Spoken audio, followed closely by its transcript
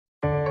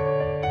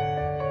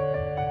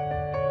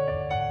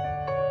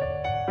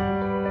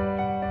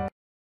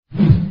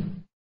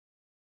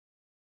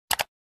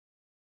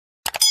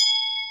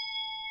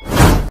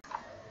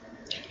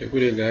Good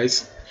day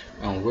guys,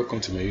 and welcome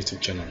to my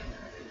YouTube channel.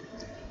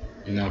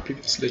 In our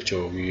previous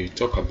lecture we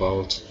talk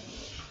about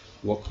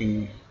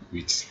working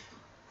with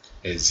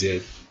Excel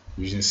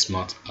using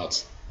smart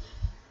art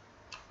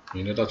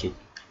in order to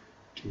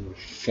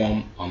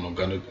form an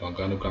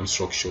organogram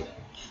structure,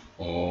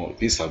 or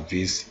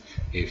vis-a-vis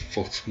a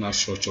functional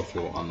structure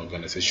for an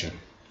organization.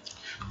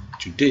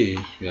 Today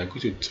we are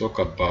going to talk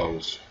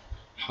about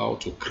how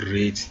to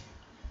create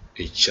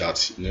a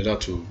chart in order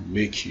to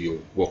make your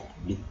work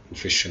look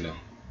professional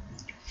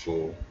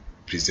for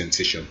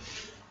presentation.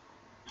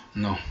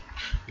 Now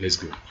let's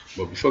go.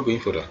 But before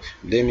going further,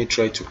 let me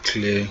try to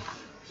clear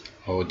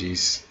all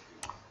this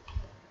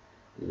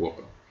work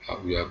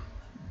we have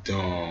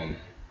done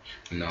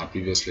in our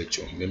previous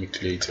lecture. Let me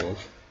clear it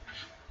off.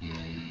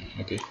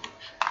 Okay,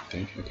 I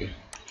think okay.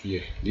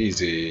 Here,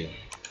 this is a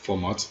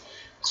format.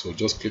 So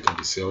just click on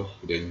the cell.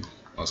 Then,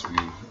 as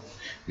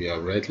we are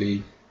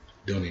rightly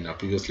done in our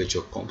previous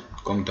lecture,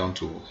 come down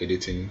to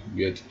editing.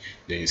 Where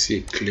then you see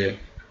a clear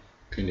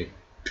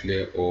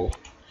all.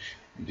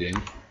 Then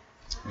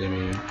let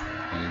me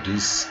let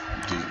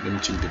me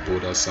change the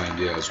border sign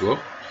there as well.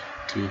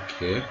 Click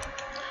here,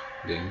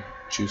 then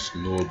choose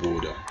no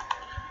border.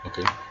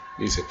 Okay,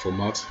 this is a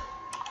format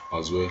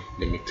as well.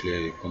 Let me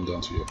clear it. Come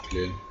down to your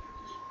click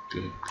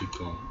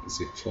on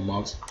it's a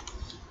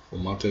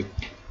formatted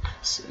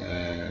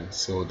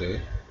cell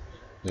there.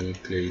 Let me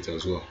clear it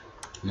as well.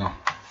 Now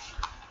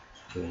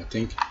so I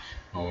think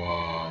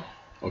our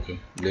okay,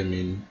 let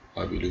me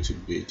have a little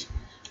bit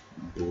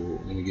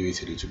bold. Let me give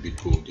it a little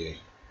bit bold there.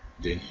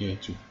 Then here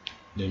too,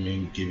 let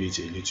me give it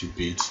a little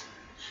bit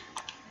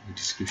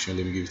description.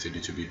 Let me give it a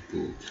little bit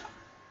bold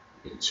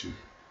here too.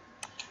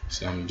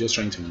 So I'm just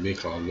trying to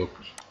make our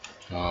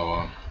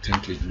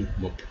template look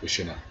more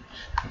professional.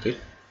 Okay,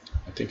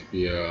 I think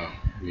we are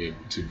good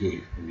to go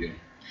here.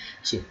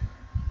 So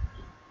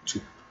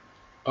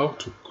how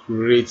to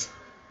create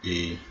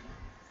a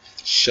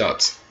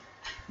chart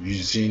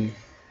using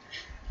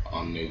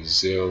an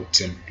Excel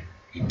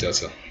template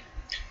data.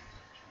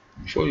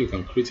 Before you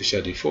can create a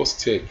chart, the first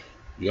step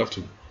you have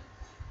to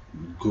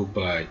go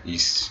by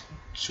is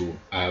to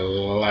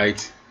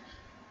highlight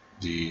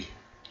the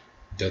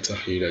data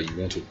area you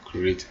want to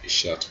create a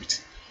chart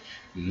with.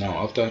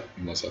 Now after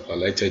you must have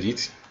highlighted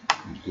it,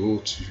 go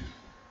to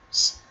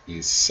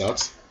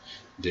insert,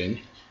 then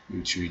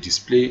it will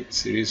display a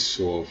series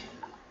of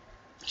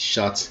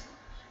chart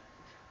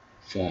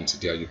forms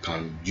that you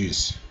can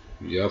use.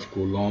 You have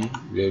column,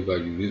 wherever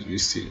you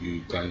see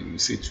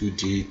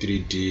 2D,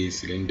 3D,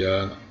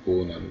 cylinder,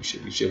 cone, and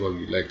whichever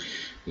you like,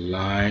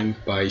 line,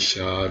 pie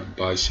chart,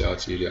 bar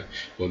chart area.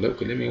 But let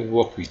me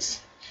work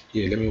with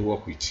here. Let me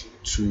work with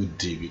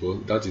 2D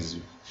because that is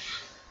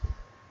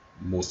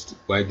most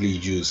widely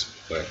used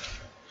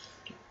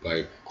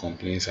by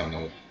companies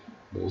and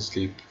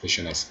mostly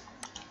professionals.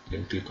 Let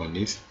me click on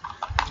it.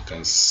 You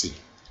can see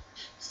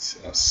it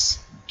has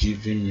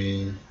given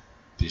me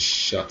the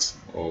chart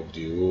of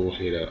the whole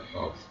area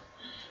I've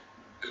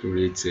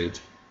created.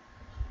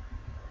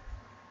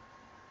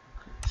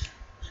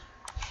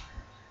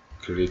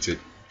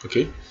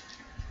 Okay,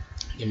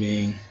 let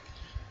me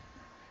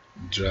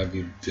drag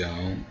it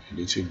down a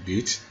little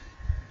bit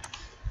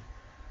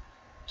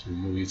to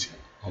move it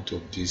out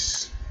of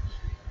this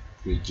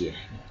region.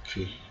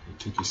 Okay,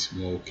 I think it's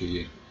more okay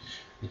here.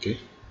 Okay,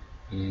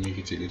 let me make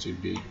it a little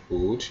bit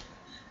bold.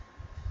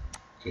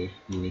 Okay,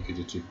 let me make it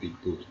a little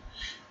bit bold.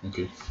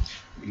 Okay,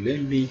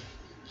 let me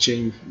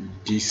change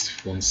this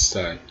font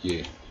style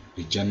here,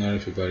 the January,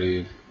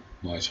 February,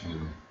 March,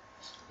 and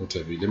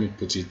whatever. Let me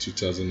put it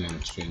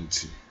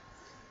 2020.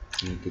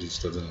 Let me put it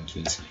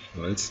 2020.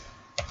 Right,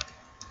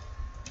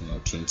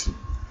 2020.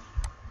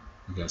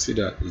 You can see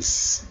that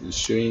it's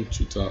showing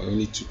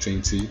only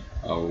 220.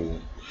 I will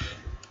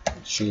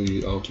show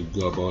you how to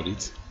go about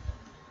it.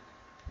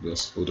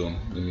 Just hold on,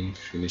 let me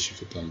finish it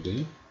what I'm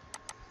doing.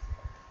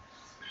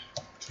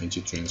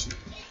 2020,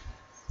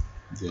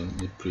 then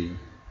April,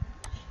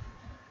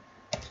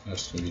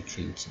 that's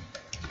 2020.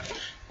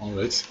 All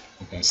right,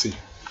 you can see.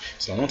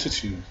 So I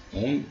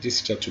want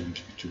this chart to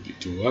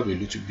have a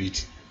little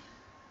bit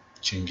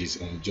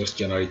changes on just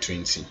January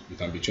 20. It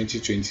can be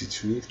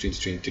 2022,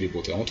 2023,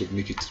 but I want to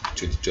make it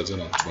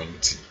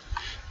 2020.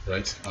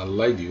 Right, I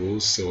like the whole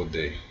cell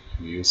there.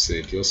 You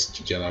said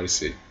just January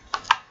cell,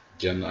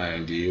 January,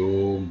 and the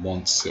whole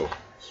month cell.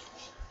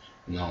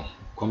 Now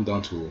come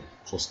down to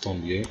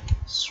custom here,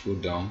 scroll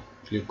down,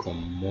 click on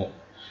more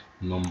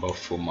number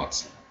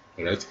format.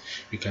 All right,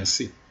 you can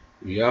see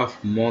we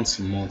have month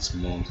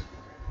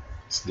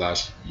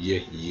slash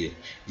year.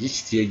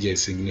 Each year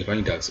is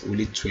signifying that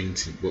only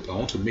 20, but I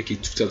want to make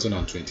it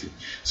 2020.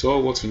 So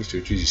what we need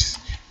to do is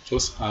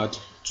just add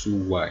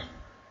 2y.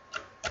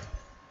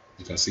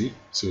 You can see,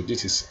 so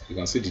this is, you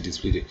can see the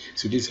display there.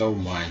 So this is how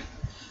my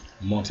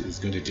month is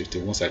going to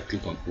display once I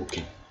click on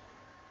OK.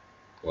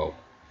 Wow,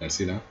 you can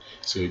see now.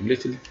 So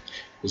immediately,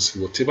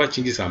 whatever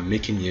changes I'm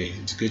making here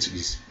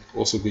is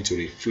also going to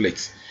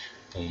reflect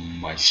on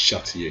my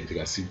chart here. You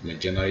can see my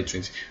January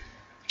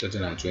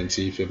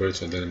 2020, February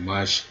 2020,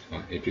 March,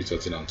 and April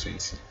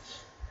 2020.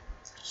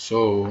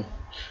 So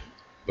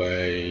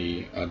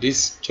by at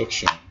this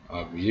junction,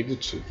 I'll be able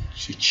to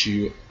teach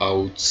you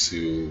how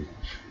to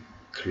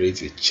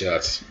create a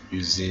chart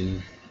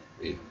using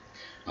a,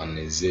 an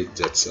Excel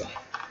data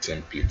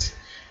template.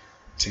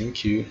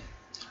 Thank you,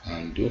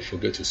 and don't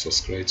forget to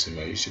subscribe to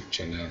my YouTube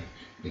channel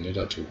in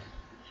order to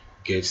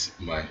get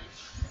my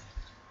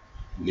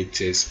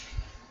latest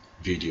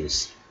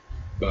videos.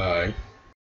 Bye.